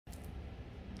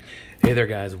Hey there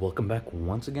guys, welcome back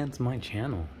once again to my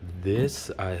channel.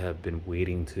 This I have been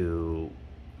waiting to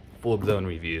full-blown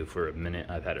review for a minute.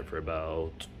 I've had it for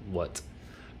about, what,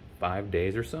 5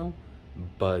 days or so?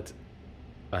 But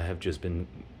I have just been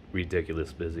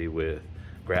ridiculous busy with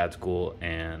grad school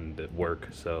and work,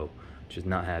 so just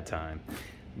not had time.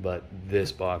 But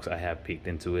this box, I have peeked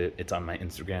into it. It's on my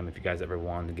Instagram if you guys ever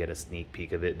want to get a sneak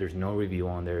peek of it. There's no review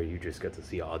on there, you just get to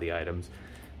see all the items.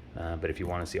 But if you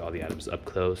want to see all the items up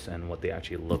close and what they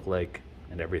actually look like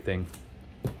and everything,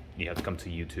 you have to come to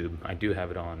YouTube. I do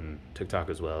have it on TikTok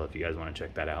as well if you guys want to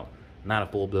check that out. Not a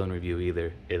full-blown review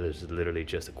either. It is literally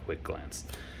just a quick glance.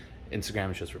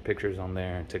 Instagram is just for pictures on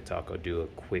there. TikTok, I'll do a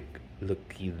quick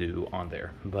looky-loo on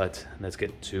there. But let's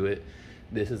get to it.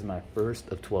 This is my first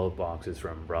of 12 boxes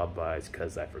from Robb Vice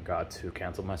because I forgot to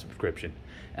cancel my subscription.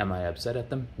 Am I upset at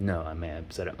them? No. Am I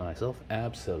upset at myself?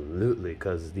 Absolutely,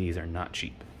 because these are not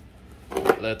cheap.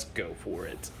 Let's go for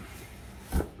it.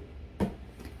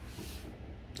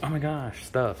 Oh my gosh,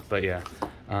 stuff. But yeah,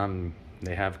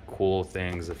 they have cool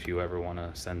things if you ever want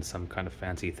to send some kind of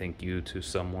fancy thank you to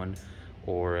someone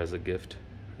or as a gift.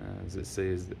 As it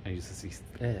says,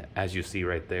 as you see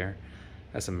right there,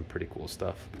 that's some pretty cool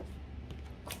stuff.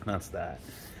 That's that.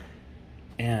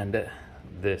 And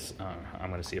this, I'm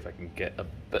gonna see if I can get a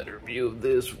better view of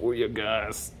this for you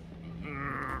guys.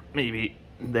 Maybe,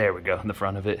 there we go, in the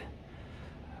front of it.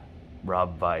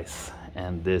 Robb Vice,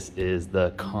 and this is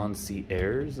the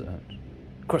Concierge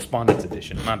Correspondence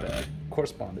Edition. My bad.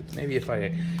 Correspondence. Maybe if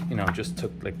I, just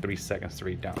took like 3 seconds to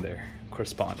read down there.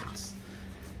 Correspondence.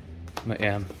 But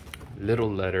yeah, little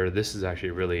letter. This is actually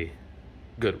a really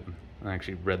good one. I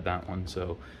actually read that one,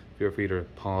 so feel free to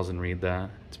pause and read that.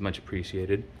 It's much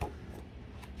appreciated.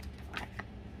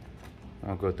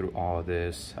 I'll go through all of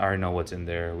this. I already know what's in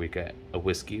there. We got a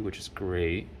whiskey, which is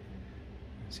great.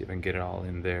 See if I can get it all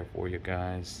in there for you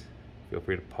guys. Feel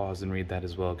free to pause and read that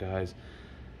as well, guys.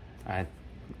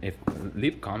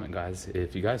 Leave a comment, guys,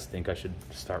 if you guys think I should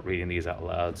start reading these out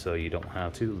loud so you don't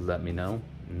have to. Let me know.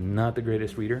 Not the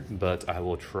greatest reader, but I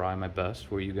will try my best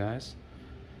for you guys.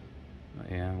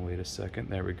 Yeah, wait a second.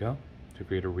 There we go. Feel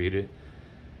free to read it.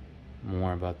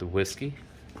 More about the whiskey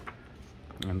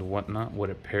and whatnot.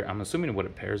 I'm assuming what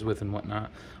it pairs with and whatnot,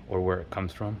 or where it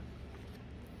comes from.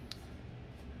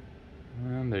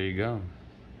 And there you go.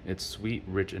 It's sweet,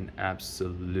 rich, and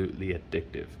absolutely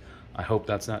addictive. I hope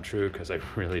that's not true because I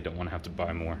really don't want to have to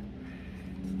buy more.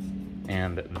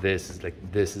 And this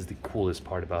is the coolest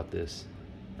part about this.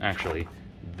 Actually,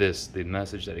 the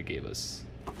message that it gave us.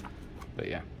 But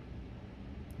yeah.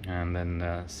 And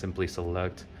then simply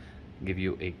select, give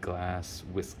you a glass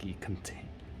whiskey contain.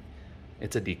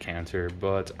 It's a decanter,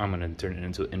 but I'm gonna turn it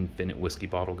into an infinite whiskey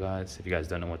bottle, guys. If you guys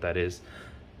don't know what that is.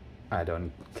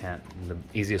 The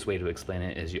easiest way to explain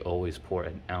it is you always pour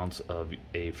an ounce of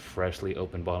a freshly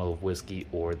opened bottle of whiskey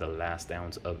or the last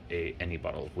ounce of any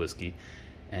bottle of whiskey,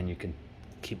 and you can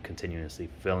keep continuously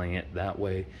filling it that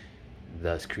way,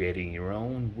 thus creating your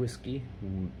own whiskey,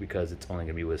 because it's only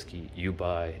gonna be whiskey you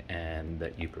buy and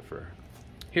that you prefer.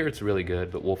 Here it's really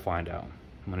good, but we'll find out.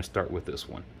 I'm gonna start with this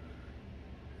one.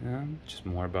 Just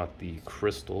more about the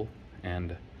crystal,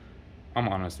 and I'm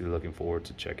honestly looking forward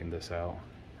to checking this out.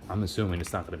 I'm assuming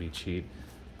it's not going to be cheap.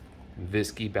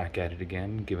 Whiskey back at it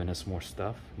again, giving us more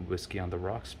stuff. Whiskey on the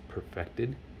rocks,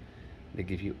 perfected. They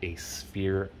give you a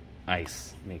sphere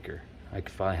ice maker. Like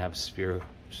if I have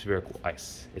spherical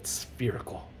ice, it's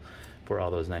spherical for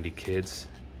all those 90 kids.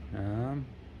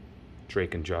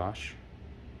 Drake and Josh.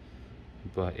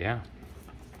 But yeah,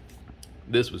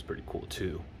 this was pretty cool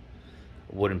too.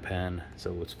 A wooden pen,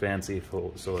 so it's fancy.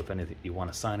 So if anything you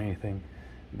want to sign anything,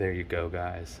 there you go,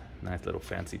 guys. Nice little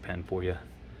fancy pen for you.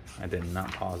 I did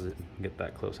not pause it and get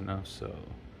that close enough, so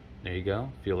there you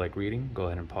go. Feel like reading, go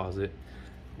ahead and pause it.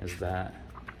 Is that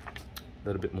a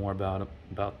little bit more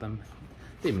about them?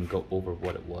 They didn't even go over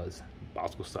what it was.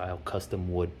 Bosco style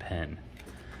custom wood pen.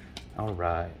 All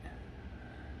right,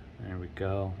 there we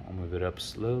go. I'll move it up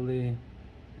slowly,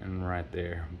 and right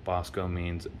there, Bosco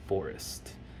means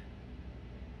forest.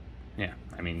 Yeah,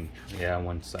 I mean, yeah,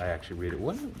 once I actually read it.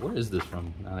 Where is this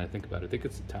from, now that I think about it? I think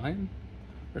it's Italian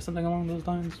or something along those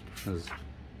lines. Because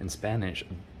in Spanish,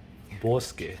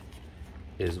 bosque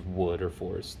is wood or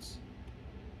forests.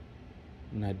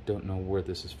 And I don't know where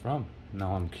this is from.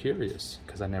 Now I'm curious,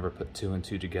 because I never put 2 and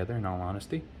 2 together, in all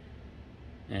honesty.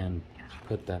 And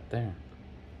put that there.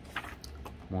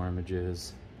 More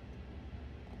images.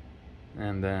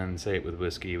 And then, say it with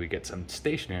whiskey, we get some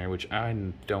stationery, which I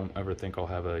don't ever think I'll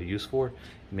have a use for.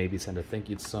 Maybe send a thank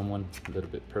you to someone, a little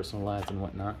bit personalized and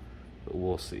whatnot, but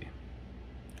we'll see.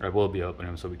 I will be opening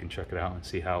them so we can check it out and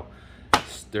see how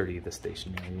sturdy the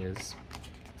stationery is.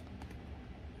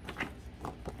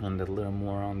 And a little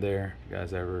more on there, if you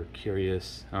guys ever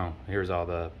curious. Oh, here's all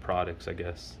the products, I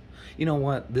guess. You know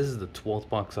what? This is the 12th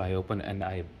box I opened, and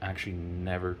I actually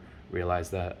never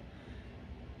realized that.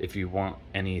 If you want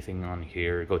anything on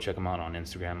here, go check them out on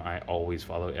Instagram. I always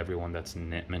follow everyone that's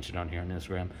mentioned on here on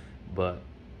Instagram, but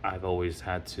I've always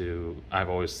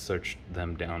searched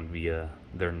them down via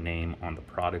their name on the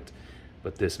product,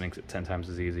 but this makes it 10 times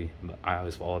as easy. But I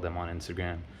always follow them on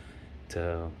Instagram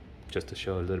just to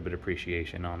show a little bit of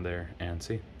appreciation on there and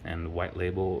see. And white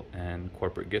label and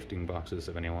corporate gifting boxes,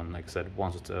 if anyone, like I said,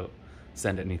 wants to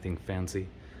send anything fancy,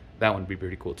 that would be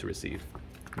pretty cool to receive.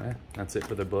 Yeah, that's it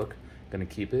for the book. Gonna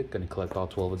keep it, gonna collect all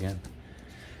 12 again.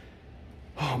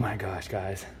 Oh my gosh,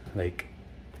 guys, like,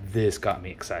 this got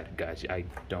me excited, guys. I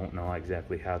don't know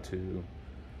exactly how to,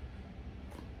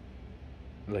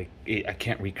 like, I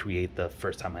can't recreate the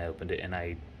first time I opened it, and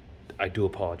I do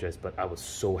apologize, but I was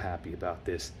so happy about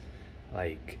this.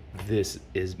 Like, this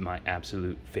is my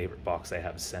absolute favorite box I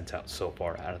have sent out so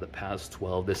far out of the past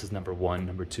 12. This is number 1.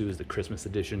 Number 2 is the Christmas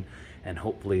edition, and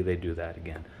hopefully they do that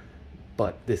again.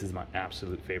 But this is my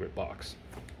absolute favorite box,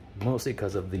 mostly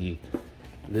because of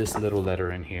this little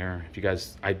letter in here. If you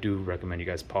guys, I do recommend you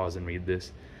guys pause and read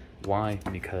this. Why?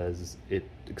 Because it'll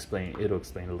explain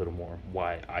a little more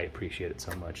why I appreciate it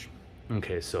so much.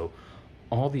 Okay, so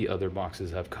all the other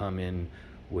boxes have come in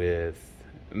with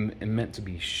meant to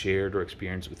be shared or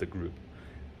experienced with a group,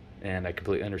 and I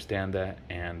completely understand that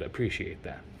and appreciate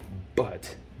that.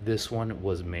 But this one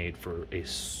was made for a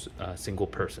single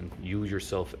person, you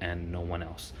yourself and no one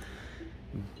else,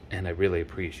 and I really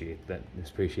appreciated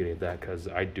that because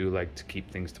I do like to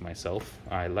keep things to myself.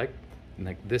 I like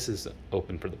this is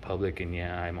open for the public, and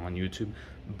yeah, I'm on YouTube,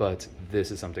 but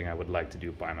this is something I would like to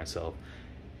do by myself.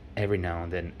 Every now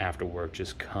and then after work,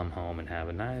 just come home and have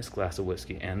a nice glass of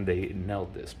whiskey, and they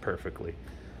nailed this perfectly.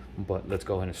 But let's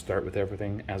go ahead and start with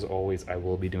everything. As always, I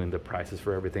will be doing the prices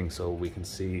for everything so we can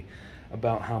see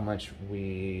about how much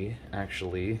we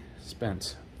actually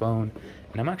spent. Phone,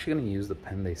 and I'm actually going to use the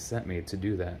pen they sent me to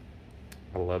do that.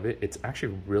 I love it. It's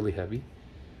actually really heavy,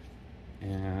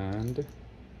 and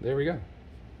there we go.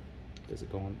 Does it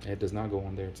go on? It does not go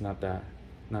on there. It's not that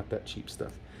cheap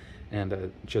stuff.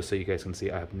 And just so you guys can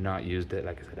see, I have not used it.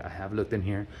 Like I said, I have looked in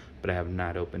here, but I have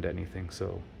not opened anything.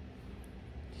 So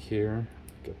here,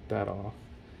 get that off.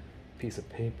 Piece of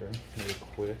paper, really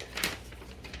quick.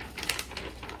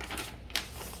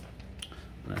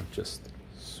 And just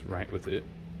write with it.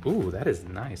 Ooh, that is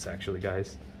nice, actually,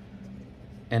 guys.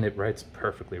 And it writes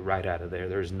perfectly right out of there.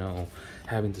 There's no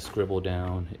having to scribble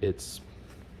down. It's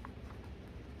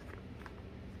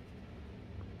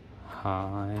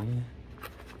hi.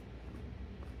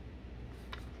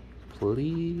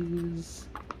 Please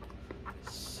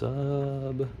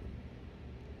sub,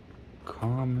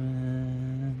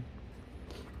 comment,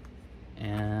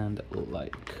 and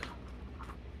like.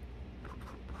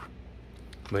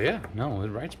 But yeah, no, it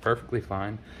writes perfectly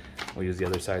fine. We'll use the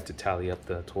other side to tally up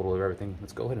the total of everything.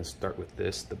 Let's go ahead and start with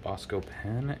this, the Bosco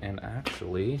pen, and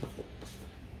actually,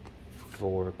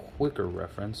 for quicker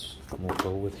reference, we'll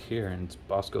go with here, and it's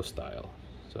Bosco style.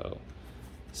 So,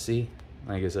 see?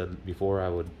 Like I said before, I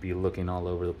would be looking all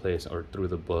over the place or through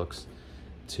the books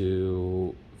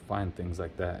to find things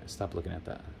like that. Stop looking at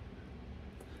that.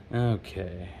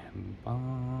 Okay.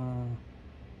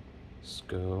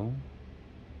 Bosco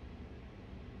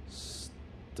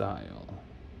style.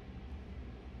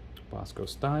 Bosco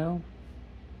style.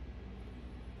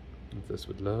 If this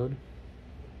would load.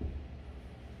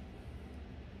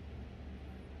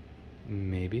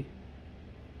 Maybe.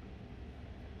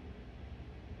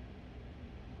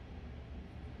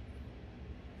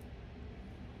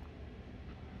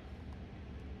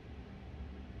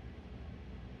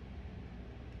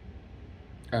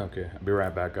 Okay, I'll be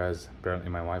right back, guys. Apparently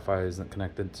my Wi-Fi isn't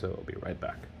connected, so I'll be right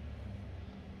back.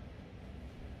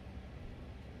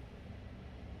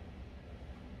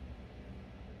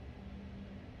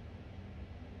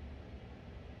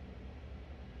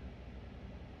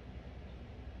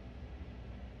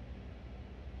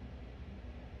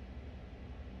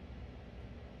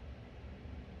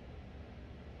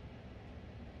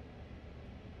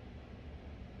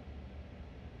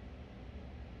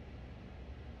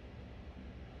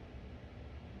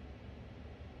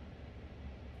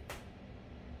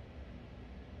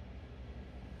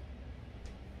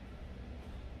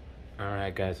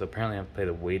 Alright guys, so apparently I have to play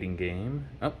the waiting game.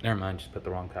 Oh, never mind, just put the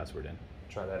wrong password in.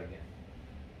 Try that again.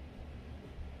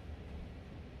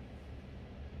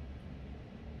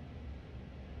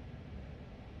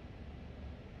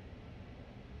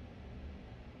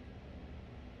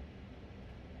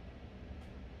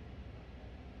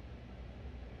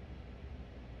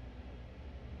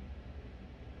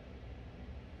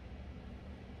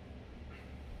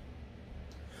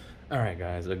 Alright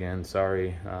guys, again,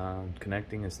 sorry,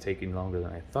 connecting is taking longer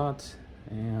than I thought,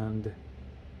 and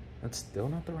that's still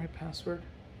not the right password?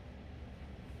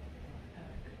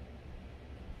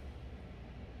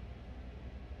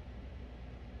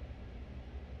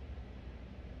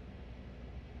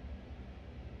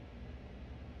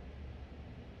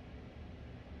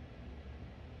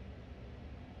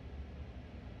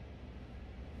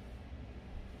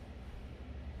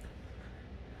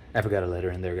 I forgot a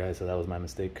letter in there, guys, so that was my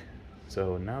mistake.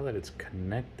 So now that it's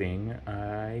connecting,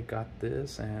 I got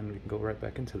this, and we can go right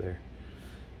back into there.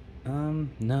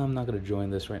 No, I'm not gonna join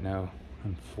this right now,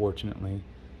 unfortunately.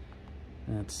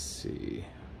 Let's see.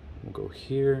 We'll go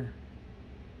here.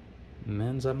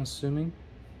 Men's, I'm assuming.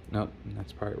 Nope,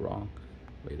 that's probably wrong.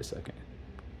 Wait a second.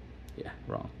 Yeah,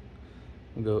 wrong.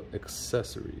 We'll go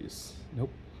accessories.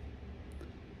 Nope.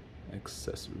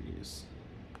 Accessories.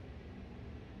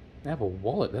 I have a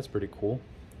wallet, that's pretty cool.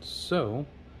 So,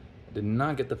 I did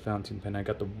not get the fountain pen, I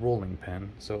got the rolling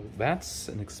pen. So that's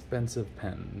an expensive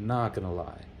pen, not gonna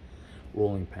lie.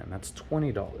 Rolling pen, that's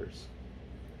 $20.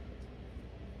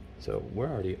 So we're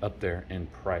already up there in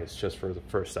price just for the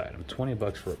first item. 20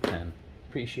 bucks for a pen.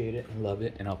 Appreciate it, love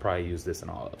it, and I'll probably use this in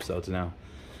all episodes now.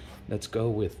 Let's go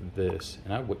with this,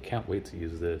 and I can't wait to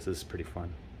use this. This is pretty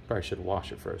fun. Probably should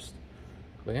wash it first.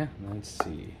 But yeah, let's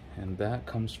see. And that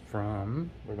comes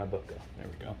from, where'd my book go? There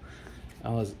we go.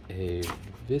 That was a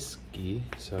Whiskey,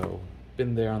 so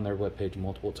been there on their webpage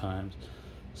multiple times.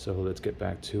 So let's get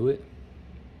back to it.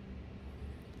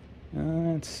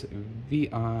 It's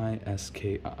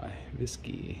V-I-S-K-I,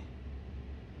 Whiskey.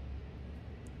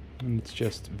 And it's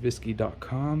just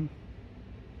whiskey.com.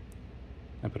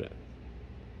 I put it.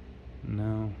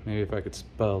 No, maybe if I could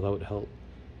spell, that would help.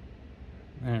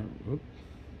 There, whoop.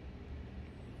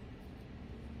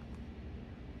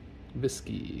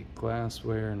 Whiskey,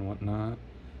 glassware and whatnot.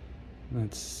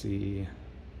 Let's see.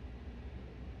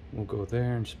 We'll go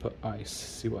there and just put ice.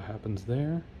 See what happens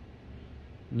there.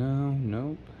 No,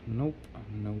 nope, nope,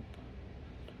 nope.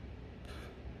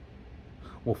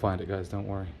 We'll find it, guys, don't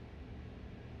worry.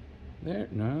 There,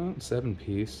 no,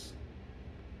 7-piece.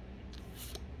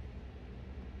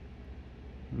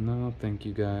 No, thank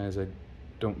you guys. I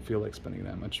don't feel like spending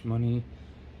that much money.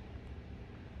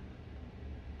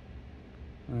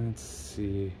 Let's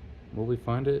see. Will we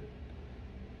find it?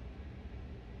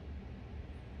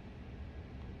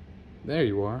 There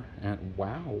you are. And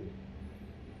wow.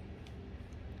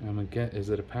 I'm gonna get, is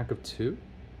it a pack of 2?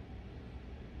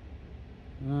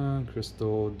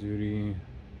 Crystal, duty.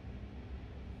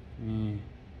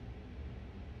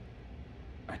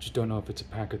 I just don't know if it's a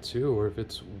pack of 2 or if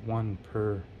it's 1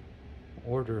 per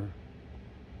order.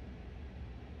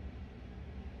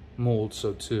 Mold,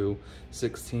 so 2,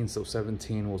 16, so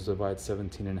 17. We'll divide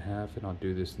 17 in half, and I'll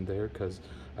do this in there because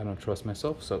I don't trust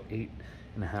myself. So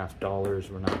 $8.50.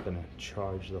 We're not gonna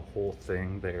charge the whole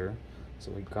thing there.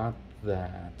 So we got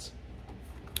that.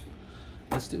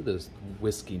 Let's do this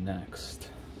whiskey next.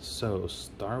 So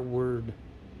Starward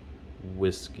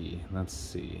whiskey. Let's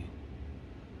see.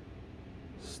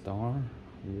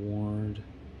 Starward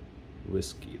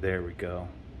whiskey. There we go.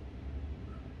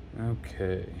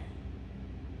 Okay.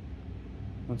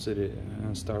 What's it?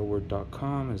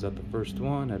 Starward.com. Is that the first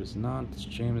one? That is not. It's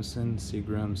Jameson,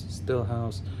 Seagram's,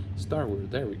 Stillhouse, Starward.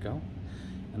 There we go.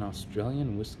 An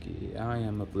Australian whiskey. I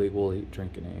am of legal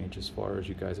drinking age as far as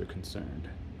you guys are concerned.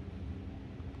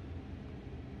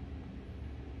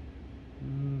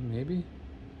 Maybe?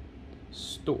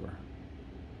 Store.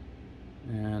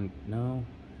 And no,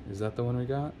 is that the one we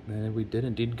got? And we did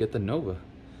indeed get the Nova.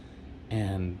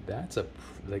 And that's a,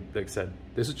 like I said,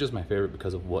 this is just my favorite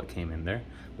because of what came in there.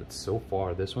 But so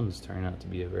far, this one's turning out to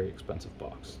be a very expensive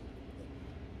box.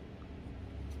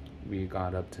 We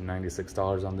got up to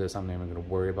 $96 on this. I'm not even gonna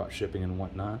worry about shipping and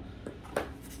whatnot.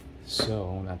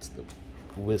 So that's the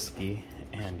whiskey,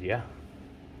 and yeah.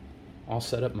 I'll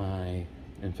set up my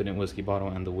infinite whiskey bottle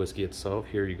and the whiskey itself.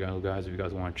 Here you go, guys, if you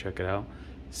guys wanna check it out.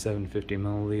 750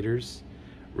 milliliters,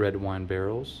 red wine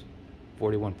barrels,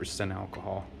 41%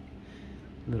 alcohol.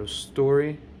 Little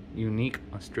story, unique,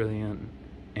 Australian,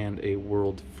 and a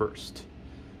world first.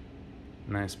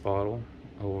 Nice bottle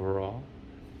overall.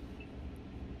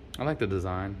 I like the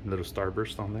design, little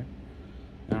starburst on there.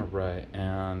 All right,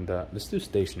 and let's do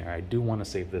stationery. I do want to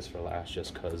save this for last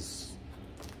just because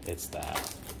it's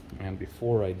that. And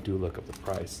before I do look up the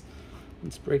price,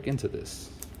 let's break into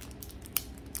this.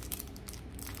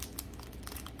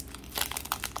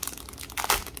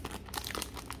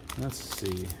 Let's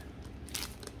see.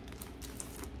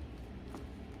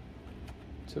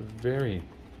 It's a very,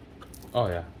 oh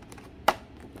yeah,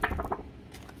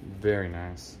 very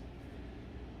nice.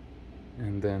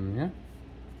 And then, yeah.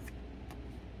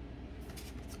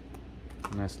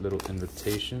 Nice little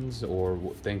invitations or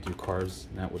thank you cards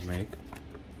that would make.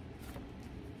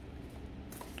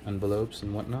 Envelopes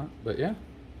and whatnot, but yeah.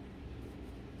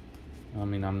 I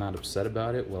mean, I'm not upset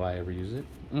about it. Will I ever use it?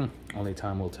 Only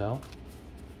time will tell.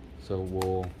 So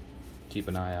we'll keep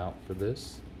an eye out for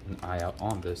this. An eye out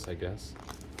on this, I guess.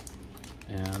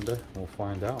 And we'll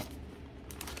find out.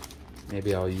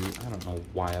 Maybe I'll use, I don't know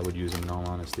why I would use it in all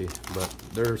honesty, but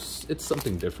it's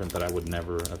something different that I would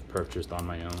never have purchased on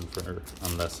my own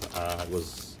unless I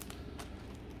was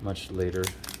much later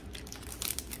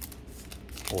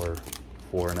or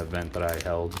for an event that I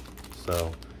held.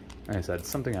 So, like I said,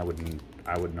 something I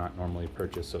would not normally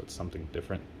purchase, so it's something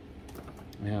different.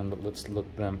 And let's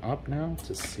look them up now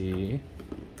to see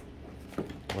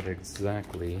what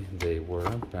exactly they were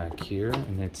back here.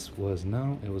 And it was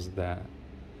that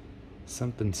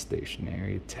something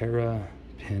stationary, Terra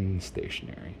Pin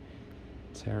stationary.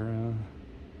 Terra,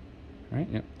 right?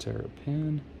 Yep, Terra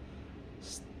Pin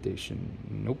station.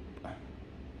 Nope.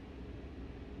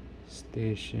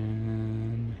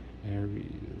 Station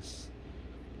Aries.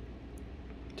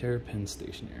 Terrapin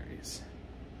stationaries.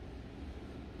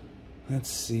 Let's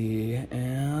see,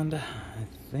 and I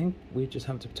think we just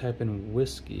have to type in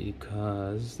whiskey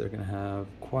because they're gonna have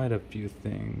quite a few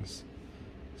things.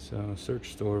 So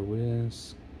search store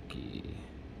whiskey.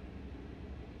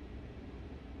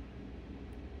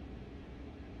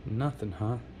 Nothing,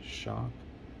 huh? Shop.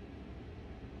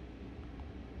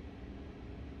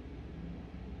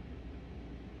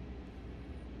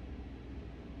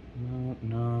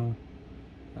 No,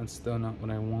 that's still not what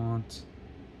I want.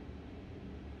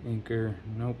 Anchor,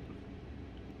 nope.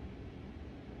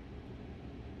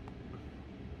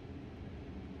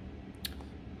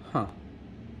 Huh.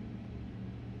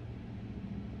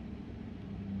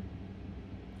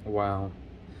 Wow.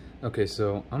 Okay,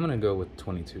 so I'm gonna go with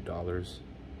 $22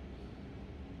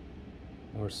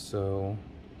 or so,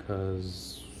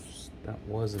 because that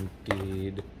was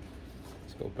indeed.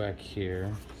 Let's go back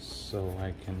here so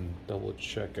I can double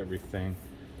check everything.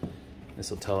 This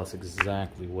will tell us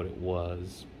exactly what it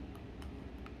was.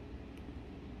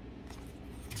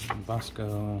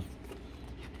 Bosco,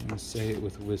 I'm gonna say it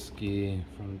with whiskey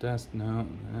from Desk Note,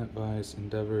 Robb Vice,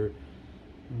 Endeavor,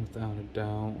 without a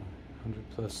doubt. 100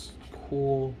 plus,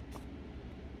 cool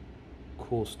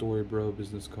story, bro.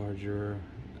 Business card, you're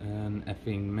an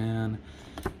effing man.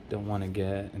 Don't want to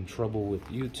get in trouble with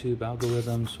YouTube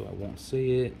algorithms, so I won't say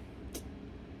it.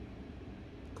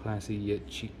 Classy yet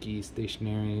cheeky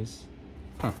stationaries.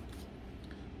 Huh. I'm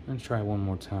gonna try one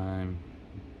more time.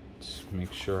 Just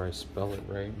make sure I spell it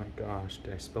right. My gosh,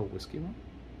 did I spell whiskey wrong?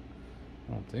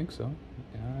 I don't think so.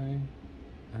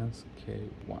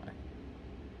 I-S-K-Y.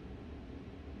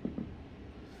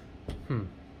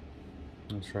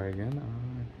 Let's try again.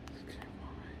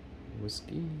 I-S-K-Y.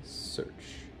 Whiskey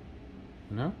search.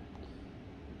 No?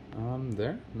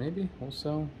 There, maybe.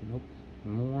 Also, nope.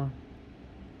 More.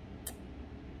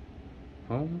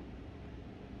 Home.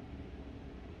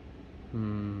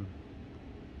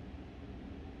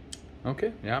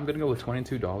 Okay, yeah, I'm gonna go with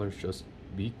 $22 just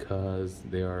because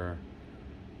they are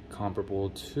comparable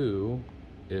to,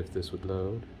 if this would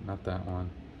load, not that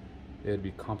one, it'd be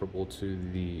comparable to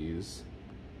these.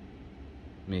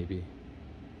 Maybe.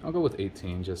 I'll go with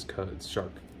 18 just because it's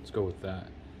Shark. Let's go with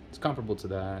that. It's comparable to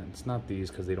that. It's not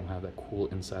these because they don't have that cool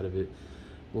inside of it.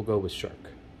 We'll go with Shark.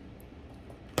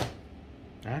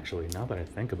 Actually, now that I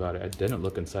think about it, I didn't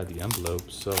look inside the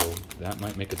envelope, so that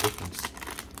might make a difference.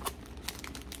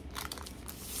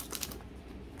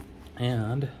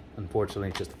 And unfortunately,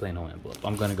 it's just a plain old envelope.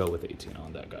 I'm gonna go with 18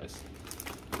 on that, guys.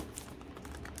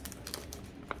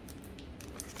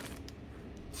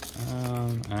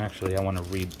 Actually, I want to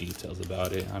read details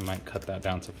about it. I might cut that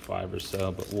down to 5 or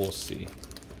so, but we'll see.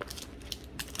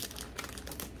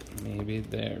 Maybe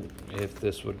there, if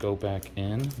this would go back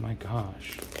in. My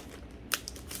gosh.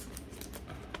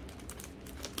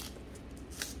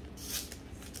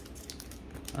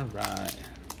 All right,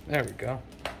 there we go.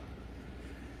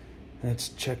 Let's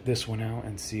check this one out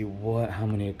and see how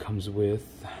many it comes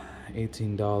with.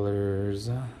 $18,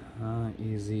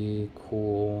 easy,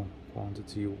 cool,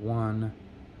 quantity 1,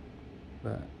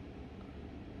 but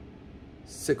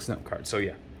 6 note cards. So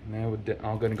yeah,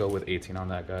 I'm gonna go with 18 on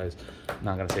that, guys. I'm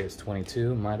not gonna say it's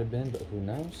 22, might have been, but who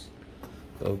knows?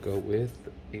 I'll go with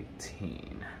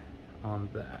 18 on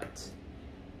that.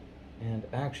 And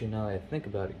actually, now that I think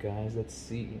about it, guys, let's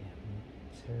see.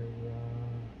 Terra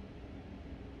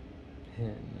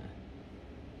Pin.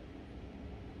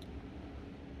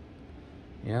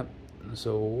 Yep,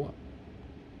 so what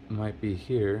might be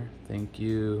here? Thank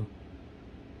you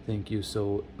Thank you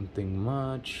so nothing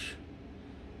much.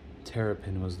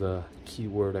 Terrapin was the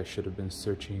keyword I should have been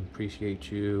searching.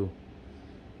 Appreciate you.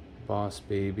 Boss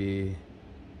baby.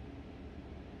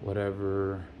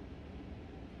 Whatever.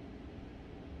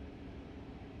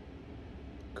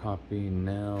 Copy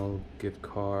Nell gift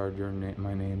card. Your name,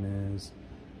 my name is.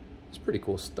 It's pretty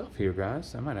cool stuff here,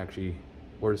 guys. I might actually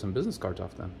order some business cards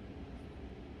off them.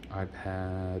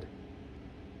 iPad.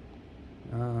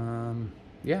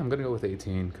 Yeah, I'm gonna go with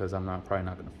 18 because I'm probably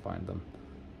not gonna find them.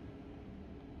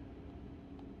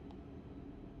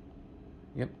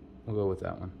 Yep, we'll go with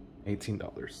that one.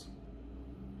 $18.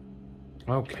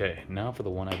 Okay, now for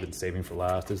the one I've been saving for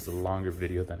last. This is a longer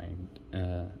video than I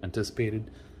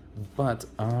anticipated, but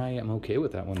I am okay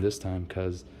with that one this time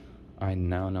because I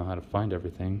now know how to find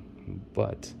everything.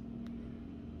 But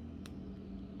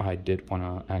I did want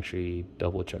to actually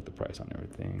double check the price on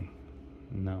everything.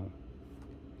 No,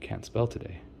 can't spell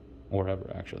today or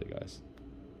ever, actually, guys.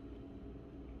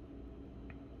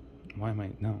 Why am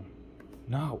I? No.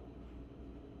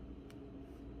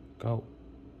 Go.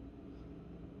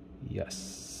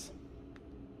 Yes.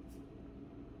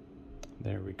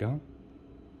 There we go.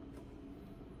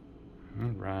 All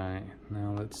right,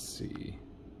 now let's see.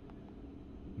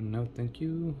 No, thank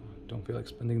you. Don't feel like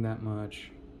spending that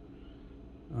much.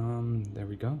 There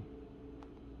we go.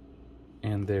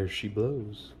 And there she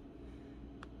blows.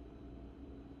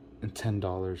 And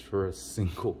 $10 for a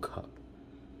single cup.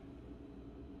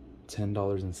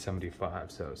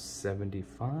 $10.75, so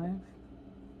 75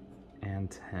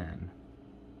 and 10.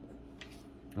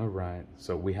 All right,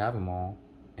 so we have them all,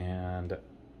 and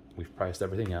we've priced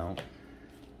everything out.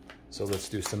 So let's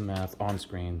do some math on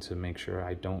screen to make sure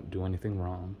I don't do anything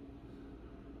wrong.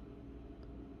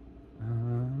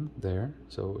 There,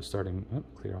 so starting,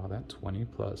 clear all that, 20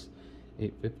 plus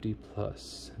 850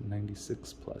 plus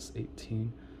 96 plus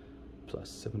 18 plus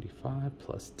 75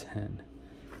 plus 10.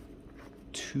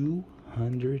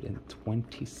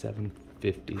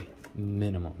 $227.50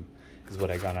 minimum is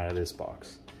what I got out of this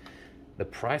box. The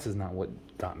price is not what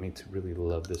got me to really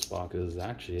love this box. It was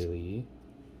actually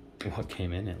what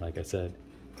came in it. Like I said,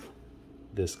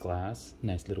 this glass,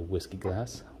 nice little whiskey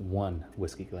glass. One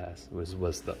whiskey glass was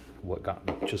what got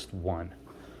me, just one.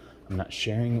 I'm not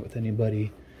sharing it with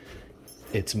anybody.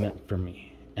 It's meant for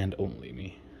me and only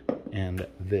me. And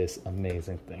this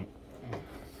amazing thing.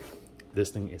 This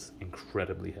thing is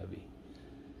incredibly heavy.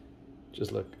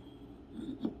 Just look.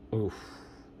 Oof,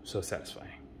 so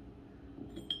satisfying.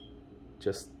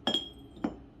 Just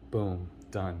boom,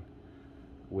 done.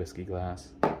 Whiskey glass.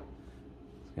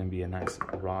 It's gonna be a nice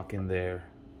rock in there.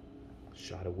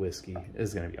 Shot of whiskey. This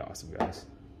is gonna be awesome, guys.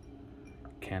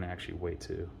 Can't actually wait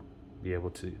to be able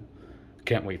to.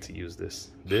 Can't wait to use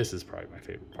this. This is probably my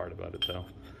favorite part about it, though.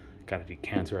 Got a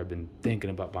decanter. I've been thinking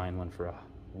about buying one for a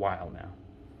while now.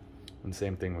 And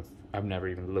same thing with, I've never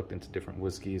even looked into different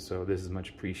whiskeys, so this is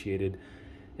much appreciated.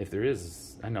 If there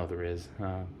is, I know there is,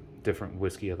 different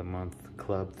whiskey of the month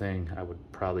club thing, I would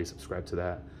probably subscribe to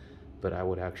that. But I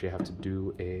would actually have to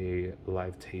do a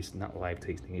live taste, not live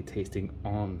tasting, a tasting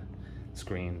on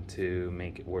screen to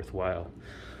make it worthwhile.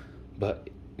 But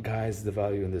guys, the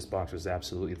value in this box was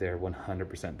absolutely there,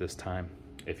 100% this time.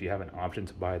 If you have an option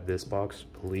to buy this box,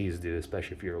 please do,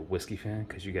 especially if you're a whiskey fan,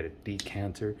 because you get a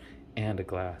decanter and a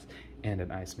glass and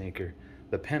an ice maker.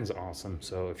 The pen's awesome,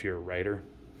 so if you're a writer,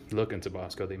 look into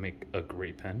Bosco. They make a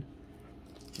great pen.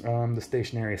 The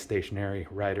stationery is stationery.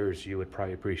 Writers, you would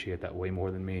probably appreciate that way more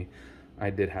than me. I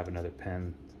did have another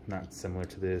pen, not similar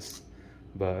to this,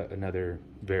 but another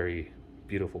very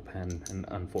beautiful pen, and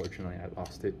unfortunately I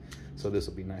lost it. So this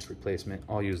will be a nice replacement.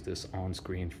 I'll use this on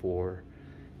screen for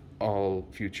all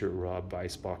future Robb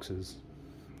Vice boxes,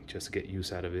 just to get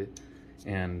use out of it.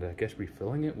 And I guess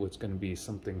refilling it was going to be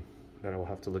something that I will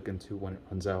have to look into when it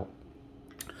runs out.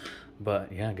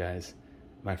 But yeah, guys,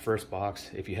 my first box.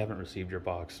 If you haven't received your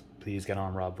box, please get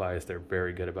on Robb Vice. They're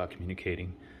very good about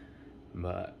communicating.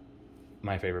 But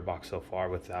my favorite box so far,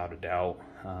 without a doubt,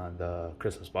 the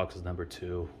Christmas box is number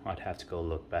 2. I'd have to go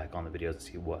look back on the videos to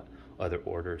see what other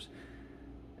orders.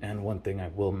 And one thing I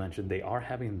will mention, they are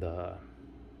having the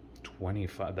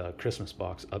Christmas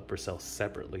box up for sale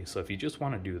separately. So if you just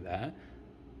want to do that,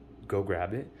 go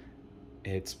grab it.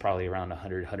 It's probably around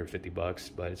 150 bucks,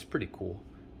 but it's pretty cool.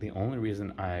 The only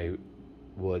reason I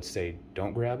would say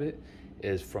don't grab it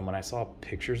is from when I saw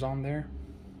pictures on there,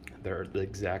 they're the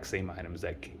exact same items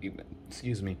that came,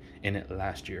 in it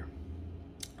last year.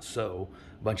 So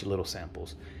a bunch of little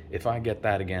samples. If I get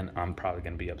that again, I'm probably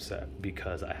going to be upset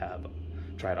because I have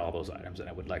tried all those items and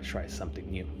I would like to try something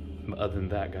new. But other than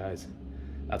that, guys,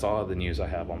 that's all the news I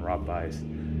have on Robb Vice.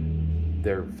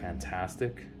 They're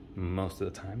fantastic. most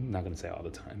of the time. I'm not gonna say all the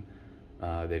time.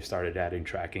 They've started adding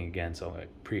tracking again, so I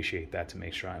appreciate that to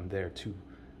make sure I'm there to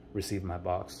receive my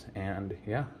box. And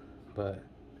yeah, but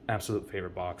absolute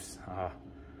favorite box.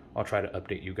 I'll try to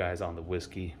update you guys on the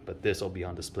whiskey, but this will be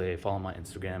on display. Follow my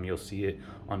Instagram, you'll see it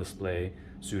on display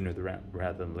sooner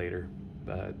rather than later.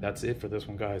 But that's it for this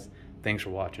one, guys. Thanks for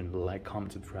watching. Like,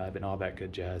 comment, subscribe, and all that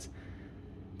good jazz.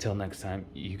 Till next time,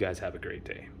 you guys have a great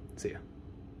day. See ya.